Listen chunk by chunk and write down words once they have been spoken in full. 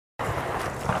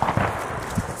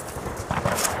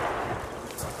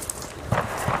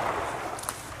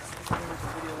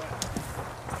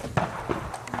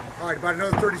right, about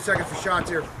another 30 seconds for shots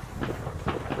here.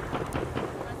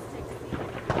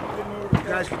 You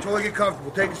guys can totally get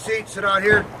comfortable. Take a seat, sit out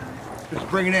here. Just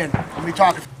bring it in. Let me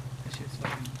talk. That shit's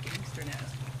fucking gangster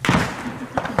nasty.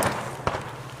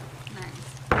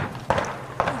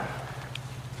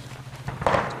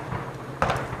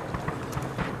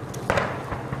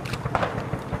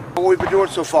 What we've been doing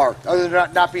so far, other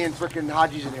than not being freaking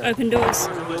Hadjis in here. Open doors.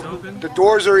 The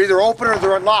doors are either open or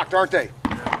they're unlocked, aren't they?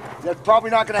 That's probably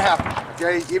not going to happen,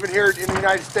 okay? Even here in the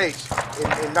United States,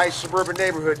 in nice suburban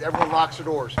neighborhoods, everyone locks their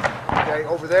doors, okay?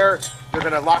 Over there, they're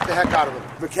going to lock the heck out of them.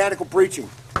 Mechanical breaching.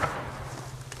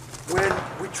 When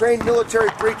we train military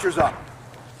breachers up,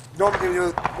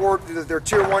 normally they're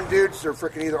tier 1 dudes, they're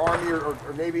freaking either Army or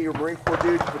Navy or Marine Corps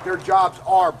dudes, but their jobs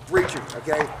are breaching,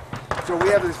 okay? So we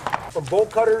have this from bolt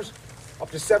cutters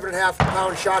up to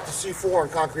 7.5-pound shot to C4 on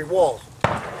concrete walls.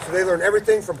 So they learn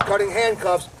everything from cutting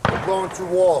handcuffs to blowing through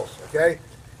walls, okay?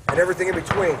 And everything in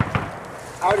between.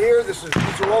 Out here, these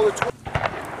are all the tools.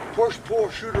 Push, pull,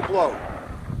 shoot, or blow.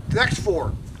 The next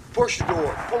 4, push a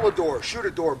door, pull a door, shoot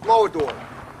a door, blow a door.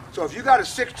 So if you got a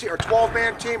 16 or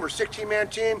 12-man team or 16-man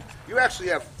team, you actually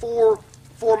have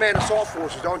four-man assault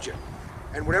forces, don't you?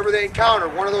 And whenever they encounter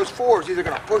one of those 4 is either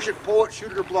going to push it, pull it,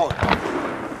 shoot it, or blow it.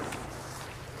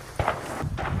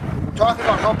 We're talking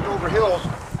about humping over hills.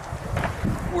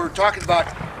 We're talking about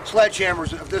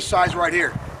sledgehammers of this size right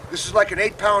here. This is like an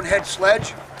 8-pound head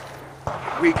sledge.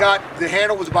 The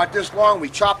handle was about this long. We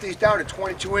chopped these down to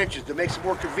 22 inches to make it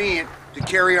more convenient to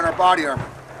carry on our body armor,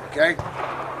 okay?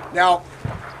 Now,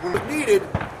 when it's needed,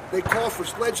 they call for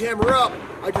sledgehammer up.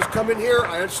 I just come in here,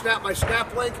 I unsnap my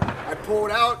snap link, I pull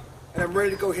it out, and I'm ready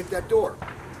to go hit that door,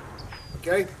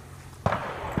 okay?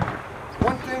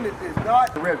 One thing that is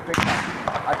not the rib,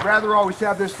 I'd rather always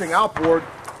have this thing outboard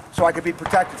so I could be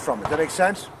protected from it. Does that make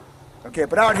sense? Okay,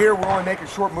 but out here we're only making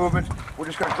short movements. We're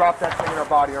just going to drop that thing in our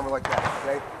body armor like that,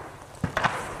 okay?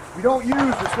 We don't use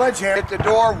the sledgehammer. Hit the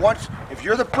door once, if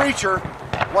you're the breacher,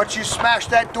 once you smash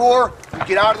that door, you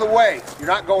get out of the way. You're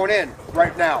not going in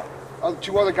right now.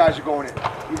 2 other guys are going in.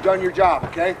 You've done your job,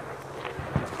 okay?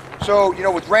 So, you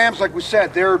know, with rams, like we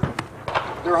said, they're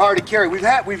hard to carry.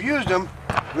 We've used them.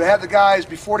 We have the guys,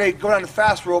 before they go down the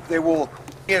fast rope,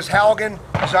 as Halligan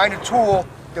designed a tool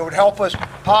that would help us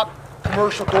pop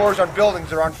commercial doors on buildings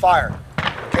that are on fire,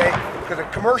 okay? Because a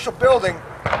commercial building,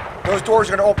 those doors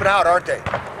are going to open out, aren't they?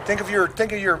 Think of your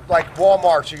like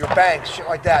Walmarts or your banks, shit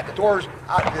like that. The doors,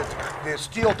 the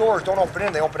steel doors don't open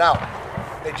in, they open out.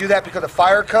 They do that because of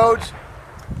fire codes,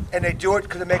 and they do it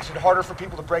because it makes it harder for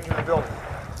people to break into the building.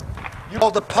 You know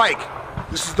the pike.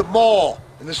 This is the maul,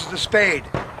 and this is the spade,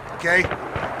 okay?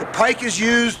 The pike is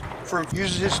uses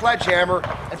his sledgehammer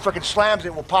and frickin' slams it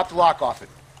and will pop the lock off it,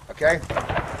 okay?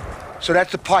 So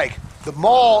that's the pike. The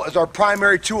maul is our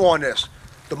primary tool on this.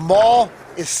 The maul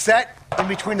is set in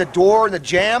between the door and the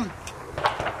jam,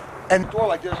 and the door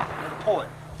like this, and pull it,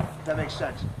 if that makes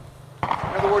sense. In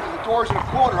other words, if the door's in a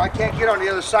corner, I can't get on the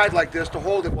other side like this to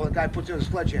hold it while the guy puts in a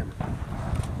sledgehammer.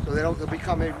 So they'll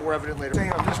become more evident later.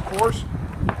 Staying on this course,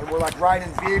 and we're like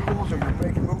riding vehicles or you're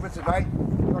making movements at night,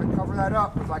 you're going to cover that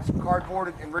up with like some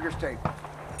cardboard and rigger's tape.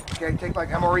 Okay, take like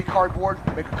MRE cardboard,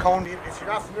 make a cone. If you're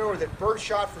not familiar with it, bird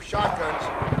shot for shotguns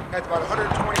has about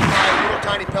 125 little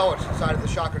tiny pellets inside of the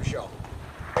shotgun shell.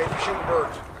 Okay, for shooting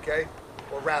birds, okay?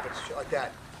 Or rabbits, shit like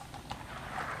that.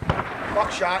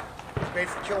 Buckshot is made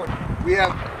for killing. We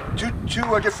have two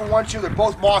different ones here. They're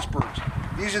both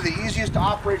Mossbergs. These are the easiest to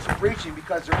operate for breaching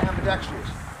because they're ambidextrous.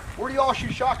 Where do you all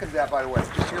shoot shotguns at, by the way?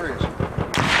 Just curious.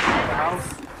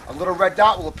 A little red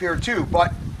dot will appear too,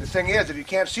 but the thing is, if you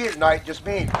can't see it at night, just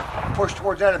push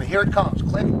towards the enemy. Here it comes.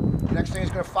 Click. The next thing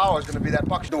it's going to follow is going to be that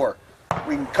buck door.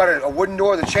 We can cut a wooden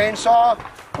door with a chainsaw.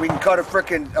 We can cut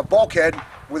a bulkhead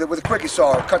with a quickie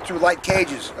saw, or cut through light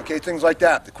cages. Okay, things like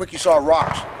that. The quickie saw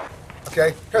rocks.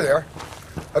 Okay, here they are.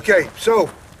 Okay, so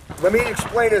let me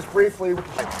explain this briefly.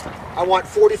 I want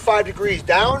 45 degrees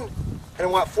down, and I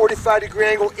want 45-degree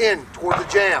angle in toward the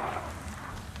jam.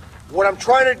 What I'm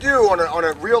trying to do on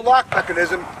a real lock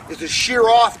mechanism is to shear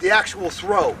off the actual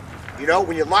throw. You know,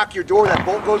 when you lock your door, that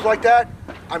bolt goes like that.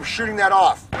 I'm shooting that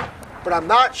off. But I'm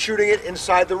not shooting it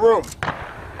inside the room.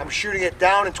 I'm shooting it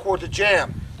down and towards the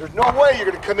jam. There's no way you're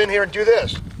going to come in here and do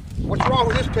this. What's wrong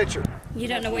with this picture? You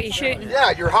don't know what you're shooting.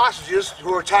 Yeah, your hostages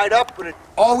who are tied up, but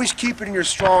always keep it in your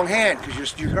strong hand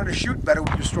because you're going to shoot better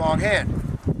with your strong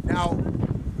hand. Now,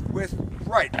 with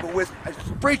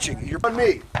breaching, you're on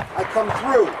me. I come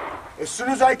through. As soon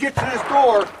as I get to this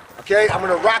door, okay, I'm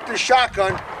going to rock this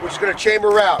shotgun, which is going to chamber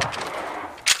around.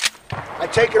 I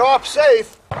take it off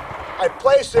safe, I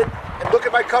place it, and look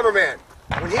at my cover man.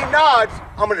 When he nods,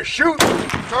 I'm going to shoot,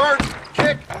 turn, kick,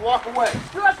 kick and walk away.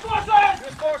 U.S. Forces!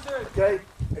 U.S. Forces! Okay?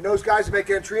 And those guys make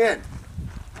entry in.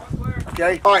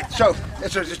 Okay? Alright, so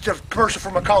it's a commercial for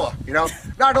McCullough, you know?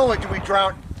 Not only do we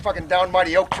fucking down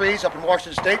mighty oak trees up in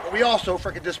Washington State, but we also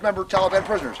freaking dismember Taliban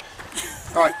prisoners.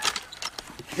 Alright.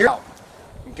 Here.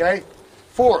 Okay?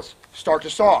 Fourth, start to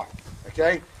saw.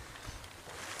 Okay?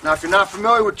 Now, if you're not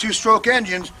familiar with two-stroke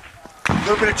engines, a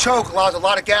little bit of choke allows a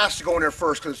lot of gas to go in there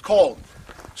first because it's cold.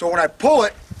 So when I pull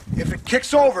it, if it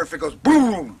kicks over, if it goes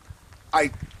boom, I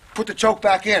put the choke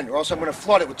back in, or else I'm going to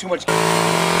flood it with too much gas.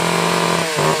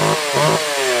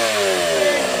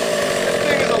 This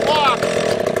thing is a lock.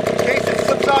 In case it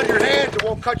slips out of your hands, it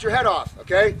won't cut your head off,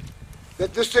 okay?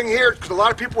 This thing here, because a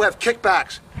lot of people have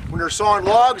kickbacks. When they're sawing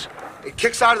logs, it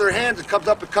kicks out of their hands and comes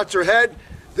up and cuts their head.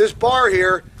 This bar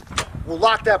here will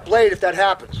lock that blade if that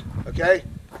happens, okay?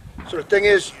 So the thing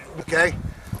is, okay,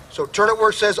 so turn it where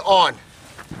it says on.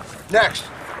 Next,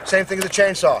 same thing as a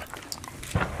chainsaw.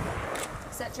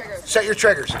 Set triggers. Set your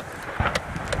triggers.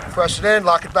 Press it in,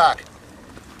 lock it back.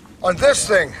 On this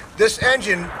thing, this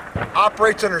engine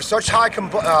operates under such high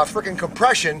freaking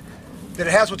compression that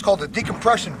it has what's called the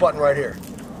decompression button right here.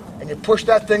 And you push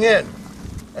that thing in,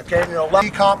 okay, and you'll let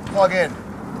decomp plug in.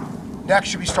 Next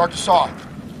should be start to saw.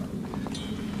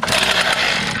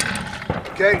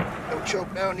 Okay, no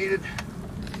choke now needed.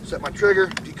 Set my trigger,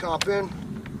 decomp in.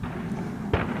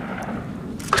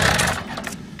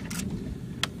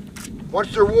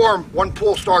 Once they're warm, one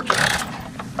pull starts it.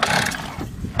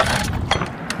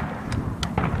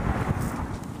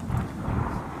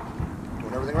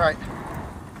 Doing everything right.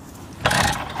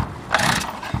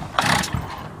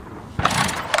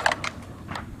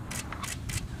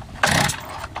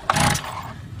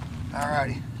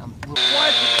 Alrighty, I'm a little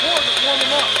quiet before to warm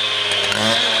them up.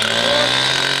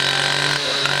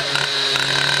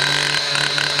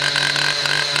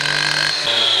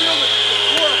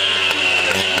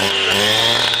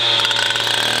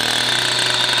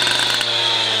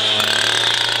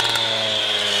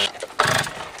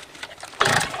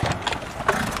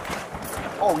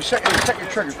 Oh, set your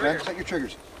triggers, man. Set your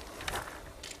triggers.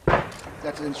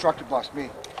 That's an instructor boss, me.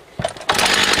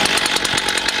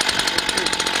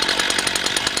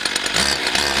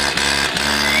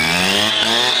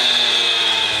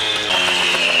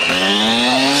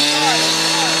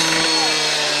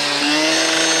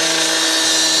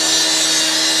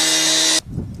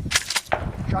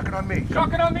 Chuck it on me.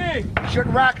 Chuck it on me! You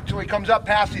shouldn't rack it until he comes up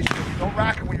past these two. Don't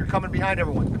rack it when you're coming behind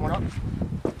everyone. Come on up.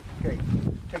 Okay.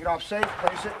 Take it off safe,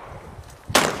 place it.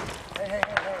 Hey.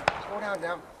 Slow down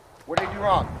now. What did he do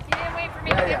wrong? He didn't wait for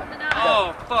me to give him the nod.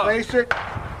 Oh, fuck. Place it.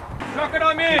 Chuck it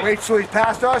on me! Wait till he's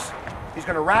past us. He's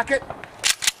gonna rack it.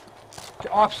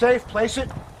 Off safe, place it.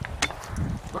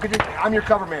 Look at I'm your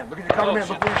cover man. Look at your cover man. Shit.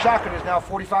 Look where your shotgun is now,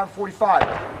 45 and 45.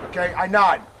 Okay, I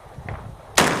nod.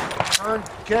 Turn,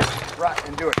 kick, rack,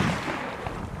 and do it.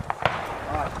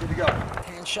 Alright, good to go.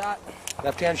 Hand shot.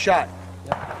 Left hand shot.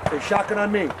 Okay, shotgun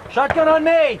on me. Shotgun on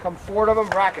me! Come forward of him,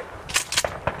 rack it.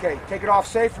 Okay, take it off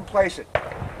safe and place it.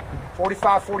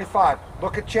 45, 45.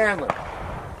 Look at Chandler.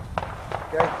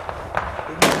 Okay?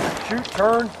 Shoot,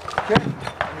 turn, kick,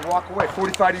 and you walk away.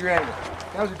 45-degree angle.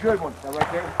 That was a good one. That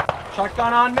right there.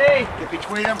 Shotgun on me! Get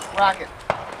between them, rack it.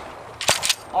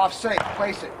 Off safe,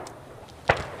 place it.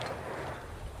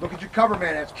 Look at your cover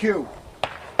man, that's Q.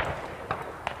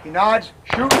 He nods,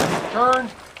 shoot, turn.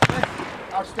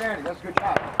 Outstanding, that's a good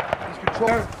job. He's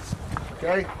controlling.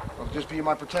 Okay, I'll just be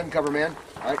my pretend cover man.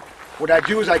 All right. What I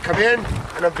do is I come in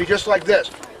and I'll be just like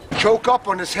this. Choke up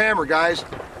on this hammer, guys.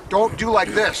 Don't do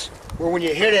like this, where when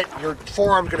you hit it, your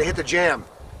forearm's gonna hit the jam.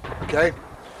 Okay?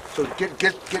 So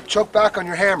get choked back on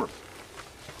your hammer.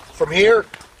 From here,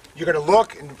 you're gonna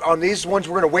look, and on these ones,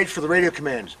 we're gonna wait for the radio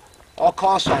commands. All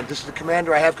call signs. This is the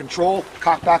commander. I have control.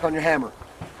 Cock back on your hammer.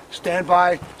 Stand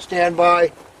by,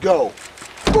 go.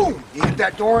 Boom! You hit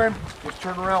that door in, just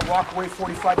turn around, walk away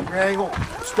 45-degree angle,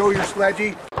 stow your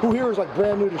sledgy. Who here is like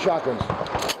brand new to shotguns?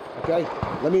 Okay?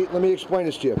 Let me explain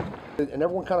this to you. And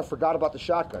everyone kind of forgot about the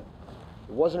shotgun.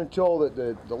 It wasn't until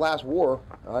the last war,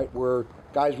 all right, where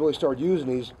guys really started using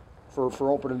these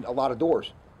for opening a lot of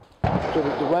doors. So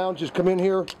the rounds just come in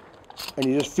here, and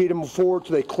you just feed them forward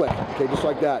till they click, okay, just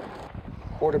like that.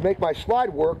 Or to make my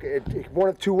slide work, one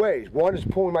of two ways. One is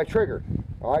pulling my trigger,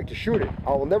 all right, to shoot it.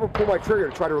 I will never pull my trigger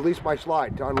to try to release my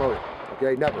slide, to unload it,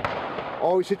 okay, never.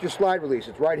 Always hit your slide release.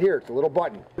 It's right here. It's a little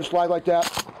button. Just slide like that,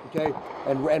 okay,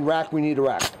 and rack, we need to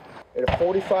rack. At a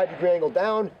 45-degree angle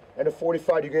down and a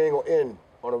 45-degree angle in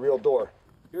on a real door.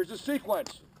 Here's the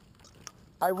sequence.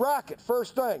 I rack it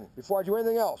first thing before I do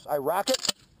anything else. I rack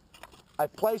it, I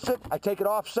place it, I take it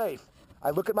off safe. I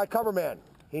look at my cover man.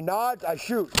 He nods, I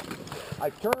shoot. I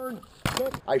turn,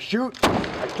 kick, I shoot,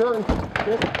 I turn,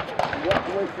 kick, and walk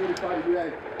away 45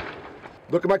 degrees.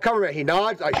 Look at my cameraman. He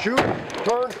nods, I shoot,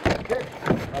 turn, kick,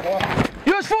 I'm off.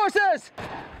 U.S. forces!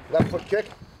 Left foot kick,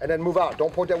 and then move out.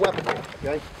 Don't point that weapon,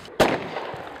 okay?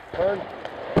 Turn,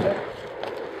 kick.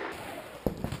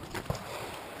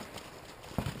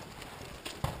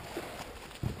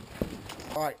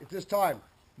 All right, at this time,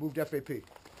 move to FAP.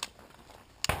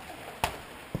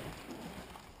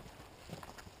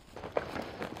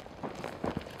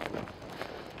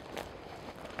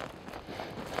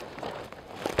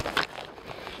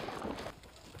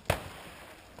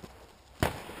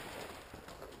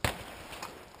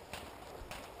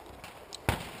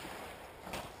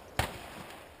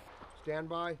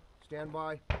 Stand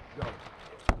by, go.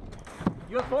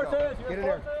 U.S. forces! Get in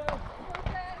there.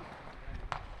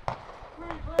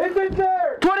 Infantry!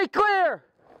 20 clear!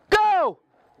 Go!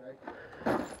 Okay.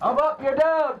 I'm up, you're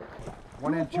down!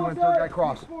 1 and 2 and third guy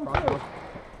cross. Cross.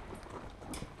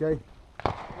 Okay.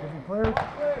 Vision clear.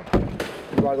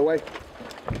 Move out of the way.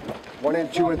 1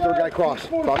 and 2 and third guy cross.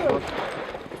 Cross.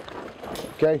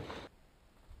 Okay.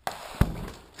 Out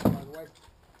of the way.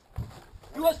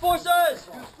 U.S. forces!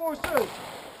 U.S. forces.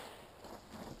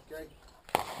 Okay.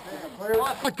 Vision clear.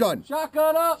 Shotgun.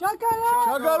 Shotgun up! Shotgun up!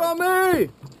 Shotgun on me!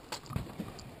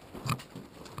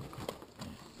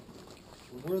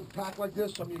 When we're packed like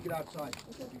this, some of you get outside.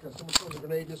 Because someone throws a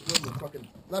grenade in this room, the fucking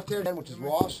left hand, which is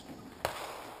Ross.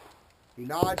 He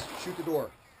nods, shoot the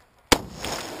door.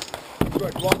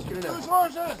 Good, Ross, get in there.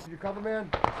 You cover, man.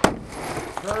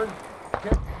 Turn,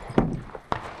 kick.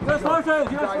 U.S.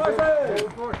 forces!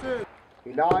 U.S. forces!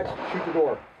 He nods, shoot the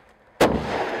door.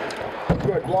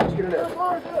 Good, Ross, get in there.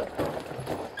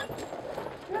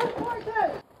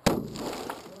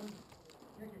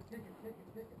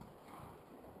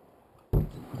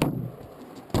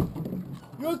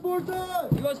 U.S. forces!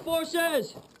 U.S.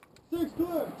 forces! 6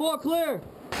 clear! 4 clear!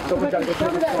 Someone gotta go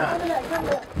through this door.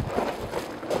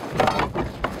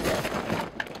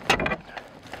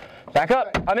 Back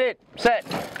up! I'm in! Set!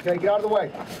 Okay, get out of the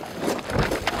way.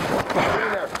 Get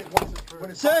in there. When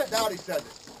it's set, now he says it.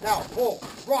 Now, pull.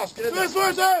 Ross, get in there.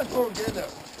 Boom, get in there.